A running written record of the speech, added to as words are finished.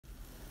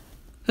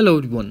Hello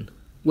everyone,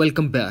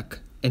 welcome back,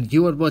 and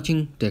you are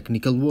watching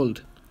Technical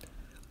World.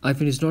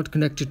 iPhone is not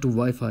connected to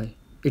Wi-Fi.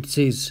 It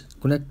says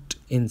connect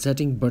in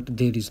setting, but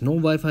there is no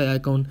Wi-Fi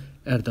icon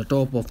at the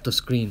top of the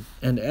screen,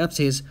 and app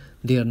says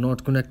they are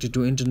not connected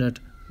to internet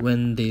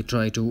when they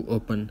try to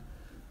open.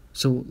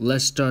 So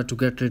let's start to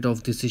get rid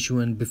of this issue,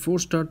 and before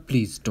start,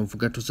 please don't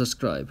forget to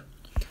subscribe.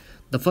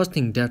 The first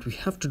thing that we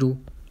have to do,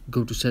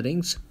 go to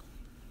settings,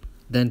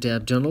 then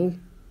tap general,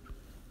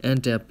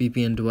 and tap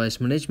VPN device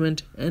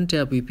management, and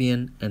tap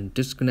VPN and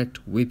disconnect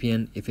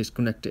VPN if it's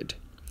connected.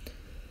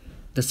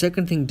 The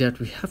second thing that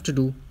we have to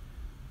do,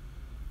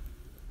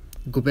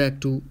 go back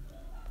to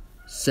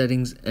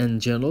settings and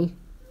general,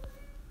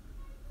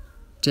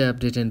 tap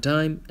date and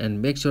time,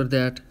 and make sure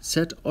that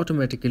set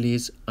automatically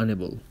is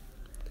enable.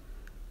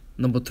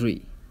 Number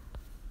 3,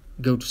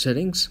 go to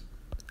settings,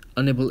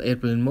 enable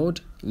airplane mode,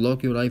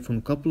 lock your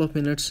iPhone couple of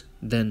minutes,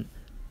 then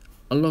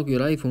unlock your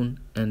iPhone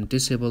and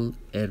disable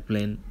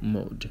airplane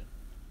mode.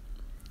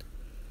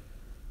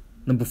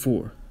 Number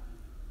 4,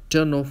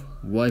 turn off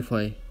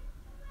Wi-Fi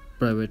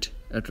private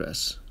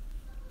address.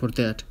 For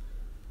that,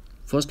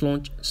 first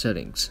launch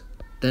settings,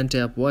 then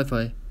tap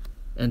Wi-Fi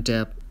and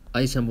tap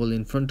I symbol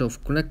in front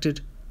of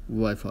connected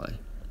Wi-Fi.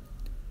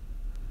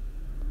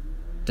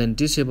 Then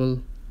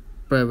disable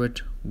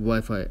private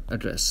Wi-Fi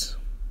address.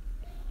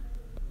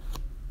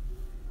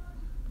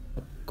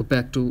 Go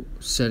back to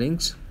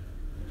settings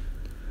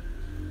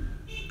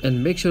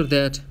and make sure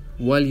that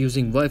while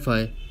using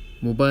Wi-Fi,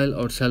 mobile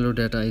or cellular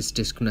data is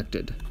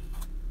disconnected.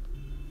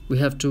 We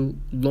have to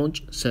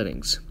launch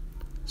settings.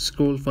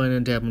 Scroll, find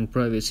and tap on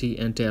privacy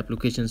and tap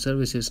location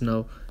services.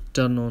 Now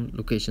turn on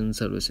location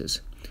services.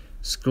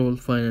 Scroll,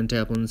 find and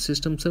tap on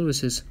system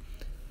services.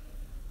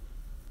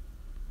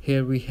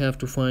 Here we have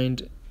to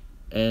find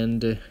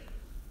and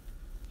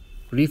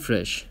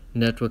refresh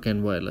network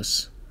and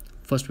wireless.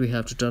 First we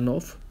have to turn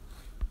off.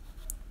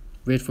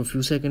 Wait for a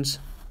few seconds.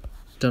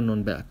 Turn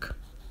on back.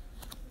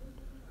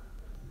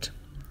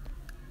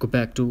 Go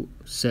back to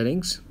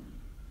settings,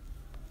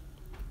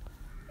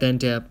 then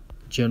tap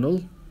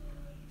general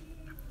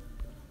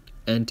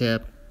and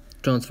tap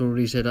transfer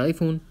reset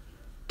iPhone,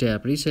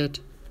 tap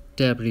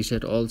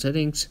reset all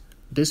settings.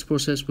 This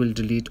process will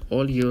delete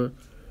all your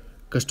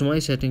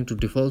customized setting to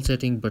default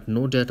setting, but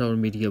no data or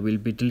media will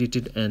be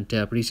deleted, and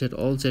tap reset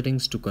all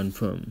settings to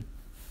confirm.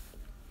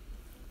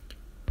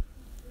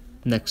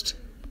 Next,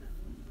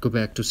 go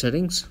back to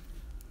settings,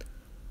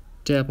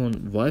 tap on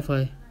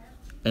Wi-Fi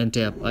and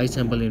tap I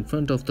symbol in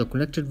front of the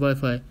connected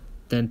Wi-Fi,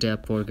 then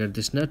tap forget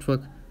this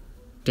network,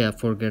 tap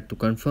forget to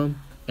confirm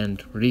and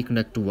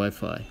reconnect to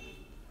Wi-Fi.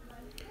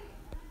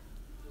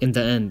 In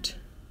the end,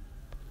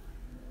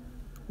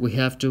 we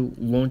have to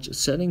launch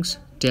settings,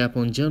 tap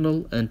on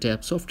general and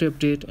tap software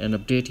update and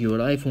update your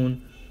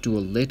iPhone to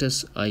a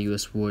latest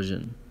iOS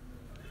version.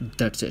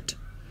 That's it.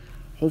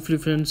 Hopefully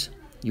friends,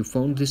 you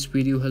found this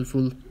video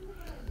helpful.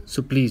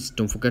 So please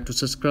don't forget to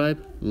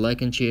subscribe,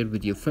 like and share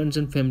with your friends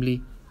and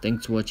family.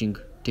 Thanks for watching.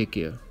 Take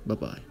care.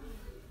 Bye-bye.